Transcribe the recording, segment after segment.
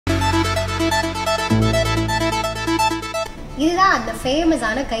இதுதான் அந்த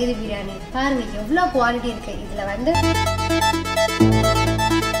ஃபேமஸான கைதி பிரியாணி. பாருங்க எவ்வளோ குவாலிட்டி இருக்கு. இதுல வந்து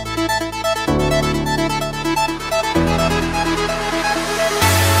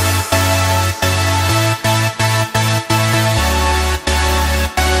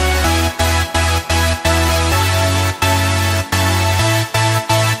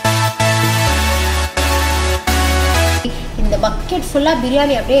இந்த பக்கெட் ஃபுல்லா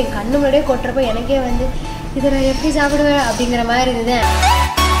பிரியாணி அப்படியே என் கண்ணு முன்னாடியே கொட்டுறப்போ எனக்கே வந்து இதை நான் எப்படி சாப்பிடுவேன் அப்படிங்கிற மாதிரி இருந்தது.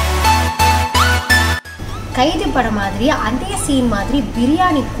 கைதி படம் மாதிரி அதே சீன் மாதிரி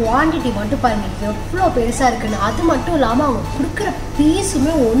பிரியாணி குவான்டிட்டி மட்டும் பாருங்க எவ்வளோ பெருசாக இருக்குன்னு. அது மட்டும் இல்லாமல் அவங்க கொடுக்குற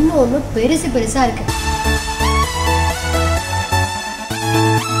பீஸுமே ஒன்று பெருசாக இருக்கு.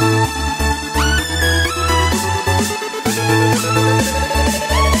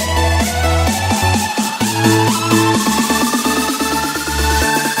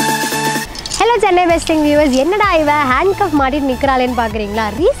 சென்னை வெஸ்டிங் வியூவர்ஸ், என்னடா இவ ஹேண்ட் கஃப் மாட்டிட்டு நிற்கிறாளேன்னு பார்க்குறீங்களா?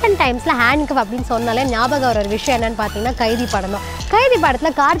 ரீசெண்ட் டைம்ஸில் ஹேண்ட் கஃப் அப்படின்னு சொன்னாலே ஞாபகம் வர ஒரு விஷயம் என்னன்னு பார்த்தீங்கன்னா கைதி படம் தான். கைதி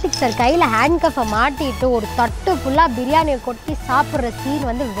படத்தில் கார்த்திக் சார் கையில் ஹேண்ட் கஃபை மாட்டிட்டு ஒரு தட்டு ஃபுல்லாக பிரியாணியை கொட்டி சாப்பிட்ற சீன்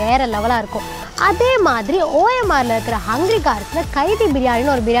வந்து வேறு லெவலாக இருக்கும். அதே மாதிரி ஓஎம்ஆரில் இருக்கிற ஹங்க்ரி கார்ஸில் கைதி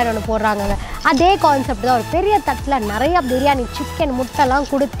பிரியாணின்னு ஒரு பிரியாணி ஒன்று போடுறாங்க. அதே கான்செப்ட் தான். ஒரு பெரிய தட்டில் நிறையா பிரியாணி, சிக்கன், முட்டைலாம்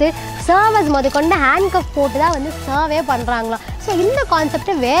கொடுத்து சர்வர்ஸ் முதற்கொண்டு ஹேண்ட் கஃப் போட்டு தான் வந்து சர்வே பண்ணுறாங்களாம். ஸோ இந்த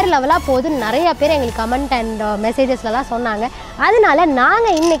கான்செப்ட்டு வேறு லெவலாக போகுதுன்னு நிறைய பேர் எங்களுக்கு கமெண்ட் அண்ட் மெசேஜஸ்லாம் சொன்னாங்க. அதனால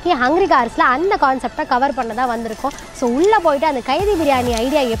நாங்கள் இன்றைக்கி ஹங்க்ரி கார்ஸில் அந்த கான்செப்டை கவர் பண்ண தான் வந்திருக்கோம். ஸோ உள்ளே போய்ட்டு அந்த கைதி பிரியாணி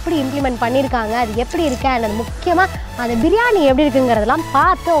ஐடியா எப்படி இம்ப்ளிமெண்ட் பண்ணியிருக்காங்க, அது எப்படி இருக்கு, அண்ட் அது முக்கியமாக அந்த பிரியாணி எப்படி இருக்குங்கிறதெல்லாம்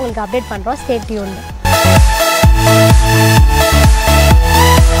பார்த்து உங்களுக்கு அப்டேட் பண்ணுறோம். Stay tuned.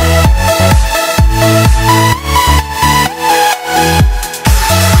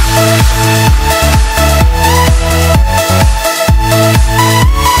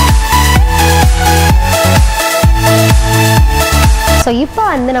 ஸோ இப்போ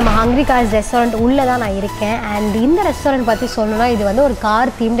வந்து நம்ம ஹங்க்ரி கார்ஸ் ரெஸ்டாரண்ட் உள்ளே தான் நான் இருக்கேன். அண்ட் இந்த ரெஸ்டாரண்ட் பற்றி சொல்லணும்னா இது வந்து ஒரு கார்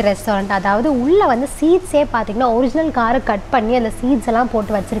தீம்டு ரெஸ்டாரண்ட். அதாவது உள்ளே வந்து சீட்ஸே பார்த்திங்கன்னா ஒரிஜினல் காரை கட் பண்ணி அந்த சீட்ஸ் எல்லாம்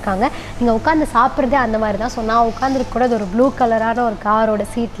போட்டு வச்சுருக்காங்க. நீங்கள் உட்காந்து சாப்பிட்றதே அந்த மாதிரி தான். ஸோ நான் உட்காந்துருக்க கூட ஒரு ப்ளூ கலரான ஒரு காரோட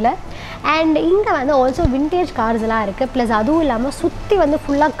சீட்டில். அண்ட் இங்கே வந்து ஆல்சோ விண்டேஜ் கார்ஸ் எல்லாம் இருக்குது. ப்ளஸ் அதுவும் இல்லாமல் சுற்றி வந்து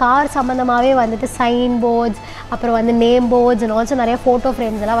ஃபுல்லாக கார் சம்மந்தமாகவே வந்துட்டு சைன் போர்ட்ஸ், அப்புறம் வந்து நேம் போர்ட்ஸ் அண்ட் ஆல்சோ நிறைய ஃபோட்டோ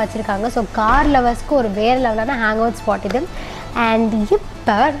ஃப்ரேம்ஸ் எல்லாம் வச்சுருக்காங்க. ஸோ கார் லவர்ஸ்க்கு ஒரு வேறு லெவலான ஹேங் அவுட் ஸ்பாட் இது. அண்ட்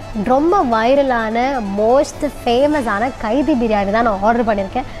இப்போ ரொம்ப வைரலான மோஸ்ட் ஃபேமஸான கைதி பிரியாணி தான் நான் ஆர்டர்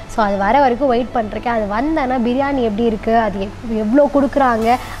பண்ணியிருக்கேன். ஸோ அது வர வரைக்கும் வெயிட் பண்ணிருக்கேன். அது வந்தேன்னா பிரியாணி எப்படி இருக்குது, அது எவ்வளோ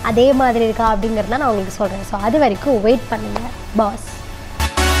கொடுக்குறாங்க, அதே மாதிரி இருக்கா அப்படிங்கிறதுலாம் நான் உங்களுக்கு சொல்கிறேன். ஸோ அது வரைக்கும் வெயிட் பண்ணுங்கள் பாஸ்.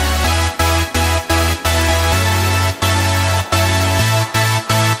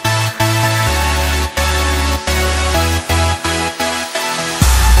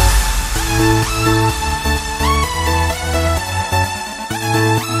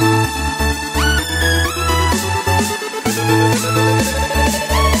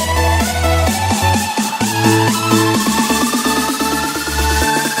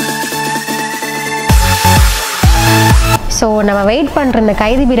 ஸோ நம்ம வெயிட் பண்ணுற இந்த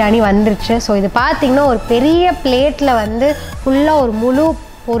கைதி பிரியாணி வந்துருச்சு. ஸோ இது பார்த்திங்கன்னா ஒரு பெரிய பிளேட்டில் வந்து ஃபுல்லாக ஒரு முழு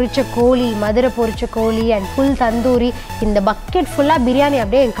பொரிச்ச கோழி, மதுரை பொரிச்ச கோழி அண்ட் ஃபுல் தந்தூரி, இந்த பக்கெட் ஃபுல்லாக பிரியாணி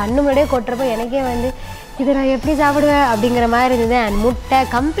அப்படியே என் கண்ணு முன்னாடியே கொட்டுறப்போ எனக்கே வந்து இதை நான் எப்படி சாப்பிடுவேன் அப்படிங்கிற மாதிரி இருந்தது. அண்ட் முட்டை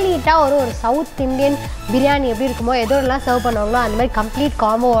கம்ப்ளீட்டாக ஒரு சவுத் இந்தியன் பிரியாணி எப்படி இருக்குமோ எதோடலாம் சர்வ் பண்ணுவாங்களோ அந்த மாதிரி கம்ப்ளீட்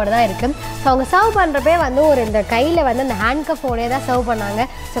காம்போவோடு தான் இருக்குது. ஸோ அவங்க சர்வ் பண்ணுறப்பே வந்து ஒரு இந்த கையில் வந்து அந்த ஹேண்ட் கஃபோடே தான் சர்வ் பண்ணாங்க.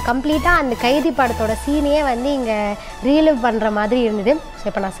 ஸோ கம்ப்ளீட்டாக அந்த கைதி படத்தோட சீனையே வந்து இங்கே ரீலிவ் பண்ணுற மாதிரி இருந்தது. ஸோ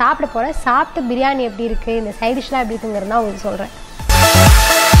இப்போ நான் சாப்பிட போகிறேன். சாப்பிட்டு பிரியாணி எப்படி இருக்குது, இந்த சைட் டிஷ்லாம் எப்படி இருக்குங்கிறது தான் உங்களுக்கு சொல்கிறேன்.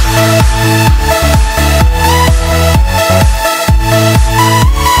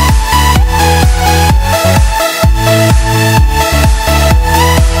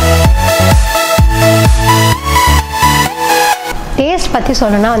 டேஸ்ட் பற்றி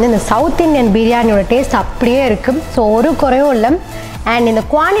சொல்லணும்னா வந்து இந்த சவுத் இந்தியன் பிரியாணியோட டேஸ்ட் அப்படியே இருக்குது. ஸோ ஒரு குறையும் இல்லை. அண்ட் இந்த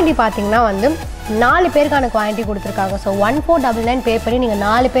குவான்டிட்டி பார்த்திங்கன்னா வந்து 4 பேருக்கான குவான்டிட்டி கொடுத்துருக்காங்க. ஸோ 1499 பே பண்ணி நீங்கள்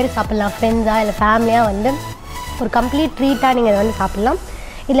 4 பேர் சாப்பிட்லாம். ஃப்ரெண்ட்ஸாக இல்லை ஃபேமிலியாக வந்து ஒரு கம்ப்ளீட் ட்ரீட்டாக நீங்கள் இதை வந்து சாப்பிட்லாம்.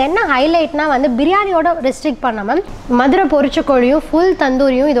 இதில் என்ன ஹைலைட்னா வந்து பிரியாணியோட ரெஸ்ட்ரிக்ட் பண்ணாமல் மதுரை பொரிச்ச கோழியும் ஃபுல்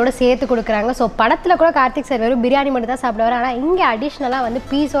தந்தூரியும் இதோட சேர்த்து கொடுக்குறாங்க. ஸோ படத்தில் கூட கார்த்திக் சார் வெறும் பிரியாணி மட்டும் தான் சாப்பிடுவார். ஆனால் இங்கே அடிஷ்னலாக வந்து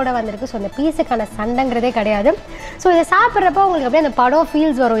பீஸோடு வந்திருக்கு. ஸோ அந்த பீஸுக்கான சண்டைங்கிறதே கிடையாது. ஸோ இதை சாப்பிட்றப்போ உங்களுக்கு அப்படியே அந்த படம்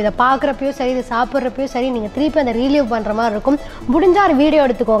ஃபீல்ஸ் வரும். இதை பார்க்குறப்பையும் சரி, இதை சாப்பிட்றப்பையும் சரி, நீங்கள் திருப்பி அந்த ரீலீவ் பண்ணுற மாதிரி இருக்கும். முடிஞ்சால் ஒரு வீடியோ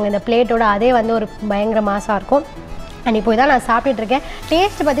எடுத்துக்கோங்க இந்த பிளேட்டோட. அதே வந்து ஒரு பயங்கர மாசாக இருக்கும். அண்ட் இப்போ இதான் நான் சாப்பிட்டுருக்கேன்.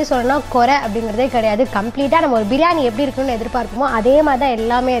 டேஸ்ட் பற்றி சொல்லணும்னா குறை அப்படிங்கிறதே கிடையாது. கம்ப்ளீட்டாக நம்ம ஒரு பிரியாணி எப்படி இருக்குன்னு எதிர்பார்ப்போமோ அதே மாதிரி தான்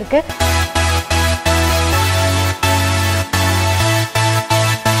எல்லாமே இருக்குது.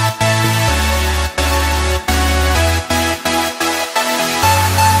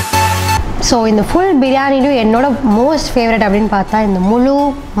 ஸோ இந்த ஃபுல் பிரியாணிலும் என்னோட மோஸ்ட் ஃபேவரட் அப்படின்னு பார்த்தா இந்த முழு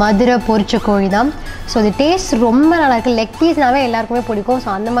மதுரை பொரிச்ச கோழி தான். ஸோ இது டேஸ்ட் ரொம்ப நல்லா இருக்குது. லெக் பீஸ்னாவே எல்லாருக்குமே பிடிக்கும். ஸோ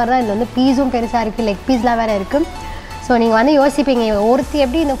அந்த மாதிரி தான் இது வந்து பீஸும் பெருசாக இருக்குது, லெக் பீஸ்லாம் வேறு இருக்குது. ஸோ நீங்கள் வந்து யோசிப்பீங்க ஒருத்தி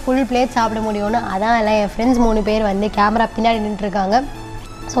எப்படி இந்த ஃபுல் பிளேட் சாப்பிட முடியும்னு. அதான் இல்லை, என் ஃப்ரெண்ட்ஸ் 3 பேர் வந்து கேமரா பின்னாடி நின்றுருக்காங்க.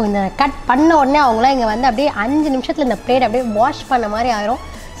 ஸோ இந்த கட் பண்ண உடனே அவங்களாம் இங்கே வந்து அப்படியே 5 நிமிஷத்தில் இந்த பிளேட் அப்படியே வாஷ் பண்ண மாதிரி ஆயிரும்.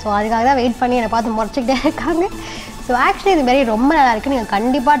 ஸோ அதுக்காக தான் வெயிட் பண்ணி என்னை பார்த்து முறைச்சிக்கிட்டே இருக்காங்க. ஸோ ஆக்சுவலி இது மாதிரி ரொம்ப நல்லா இருக்குது. நீங்கள்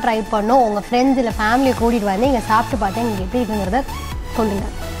கண்டிப்பாக ட்ரை பண்ணணும். உங்கள் ஃப்ரெண்ட்ஸ் இல்லை ஃபேமிலியை கூட்டிகிட்டு வந்து இங்கே சாப்பிட்டு பார்த்தா நீங்கள் எப்படி இருக்குங்கிறத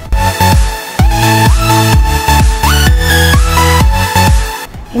சொல்லுங்கள்.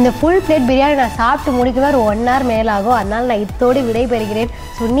 இந்த ஃபுல் பிளேட் பிரியாணி நான் சாப்பிட்டு முடிக்கவே ஒரு 1 hour மேலே ஆகும். அதனால் நான் இதோடு விடைபெறுகிறேன்.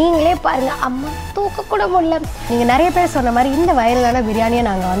 ஸோ நீங்களே பாருங்கள், அம்மா தூக்கக்கூட முடியல. நீங்கள் நிறைய பேர் சொன்ன மாதிரி இந்த வைரலான பிரியாணியை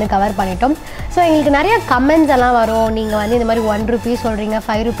நாங்கள் வந்து கவர் பண்ணிட்டோம். ஸோ எங்களுக்கு நிறைய கமெண்ட்ஸ் எல்லாம் வரும். நீங்கள் வந்து இந்த மாதிரி 1 rupee சொல்கிறீங்க,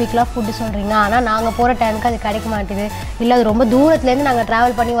 5 rupeeக்குலாம் ஃபுட்டு சொல்கிறீங்க, ஆனால் நாங்கள் போகிற டைமுக்கு அது கிடைக்க மாட்டேது. இல்லை அது ரொம்ப தூரத்துலேருந்து நாங்கள்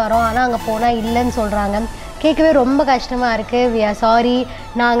ட்ராவல் பண்ணி வரோம், ஆனால் அங்கே போனால் இல்லைன்னு சொல்கிறாங்க. கேட்கவே ரொம்ப கஷ்டமாக இருக்குது. We are sorry.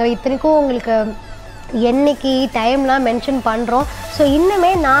 நாங்கள் இத்தனைக்கும் உங்களுக்கு என்னைக்கு டைம்லாம் மென்ஷன் பண்ணுறோம். ஸோ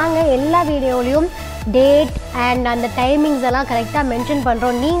இன்னுமே நாங்கள் எல்லா வீடியோலையும் டேட் அண்ட் அந்த டைமிங்ஸ் எல்லாம் கரெக்டாக மென்ஷன்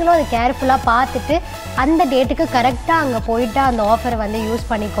பண்ணுறோம். நீங்களும் அதை கேர்ஃபுல்லாக பார்த்துட்டு அந்த டேட்டுக்கு கரெக்டாக அங்கே போயிட்டு அந்த ஆஃபரை வந்து யூஸ்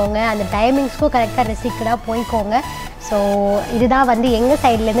பண்ணிக்கோங்க. அந்த டைமிங்ஸ்க்கும் கரெக்டாக ரெஸ்ட்ரிக்டாக போய்க்கோங்க. ஸோ இதுதான் வந்து எங்கள்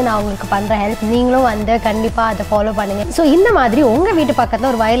சைட்லேருந்து நான் உங்களுக்கு பண்ணுற ஹெல்ப். நீங்களும் வந்து கண்டிப்பாக அதை ஃபாலோ பண்ணுங்கள். ஸோ இந்த மாதிரி உங்கள் வீட்டு பக்கத்தில்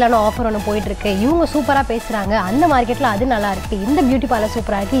ஒரு வைரலான ஆஃபர் ஒன்று போயிட்டுருக்கு. இவங்க சூப்பராக பேசுகிறாங்க, அந்த மார்க்கெட்டில் அது நல்லா இருக்குது, இந்த பியூட்டி பார்லர்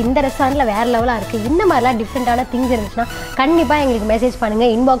சூப்பராக இருக்குது, இந்த ரெஸ்டாரண்ட்டில் வேறு லெவலாக இருக்குது, இந்த மாதிரிலாம் டிஃப்ரெண்ட்டான திங்ஸ் இருந்துச்சுன்னா கண்டிப்பாக எங்களுக்கு மெசேஜ்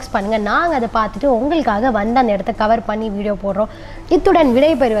பண்ணுங்கள், இன்பாக்ஸ் பண்ணுங்கள். நாங்கள் அதை பார்த்துட்டு உங்களுக்காக வந்து அந்த இடத்த கவர் பண்ணி வீடியோ போடுறோம். இத்துடன்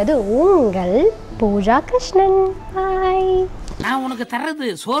விடைபெறுவது உங்கள் பூஜா கிருஷ்ணன். பாய். நான் உனக்கு தர்றது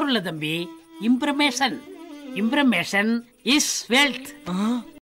சோறு இல்லை தம்பி, இம்ப்ரமேஷன். Information is wealth.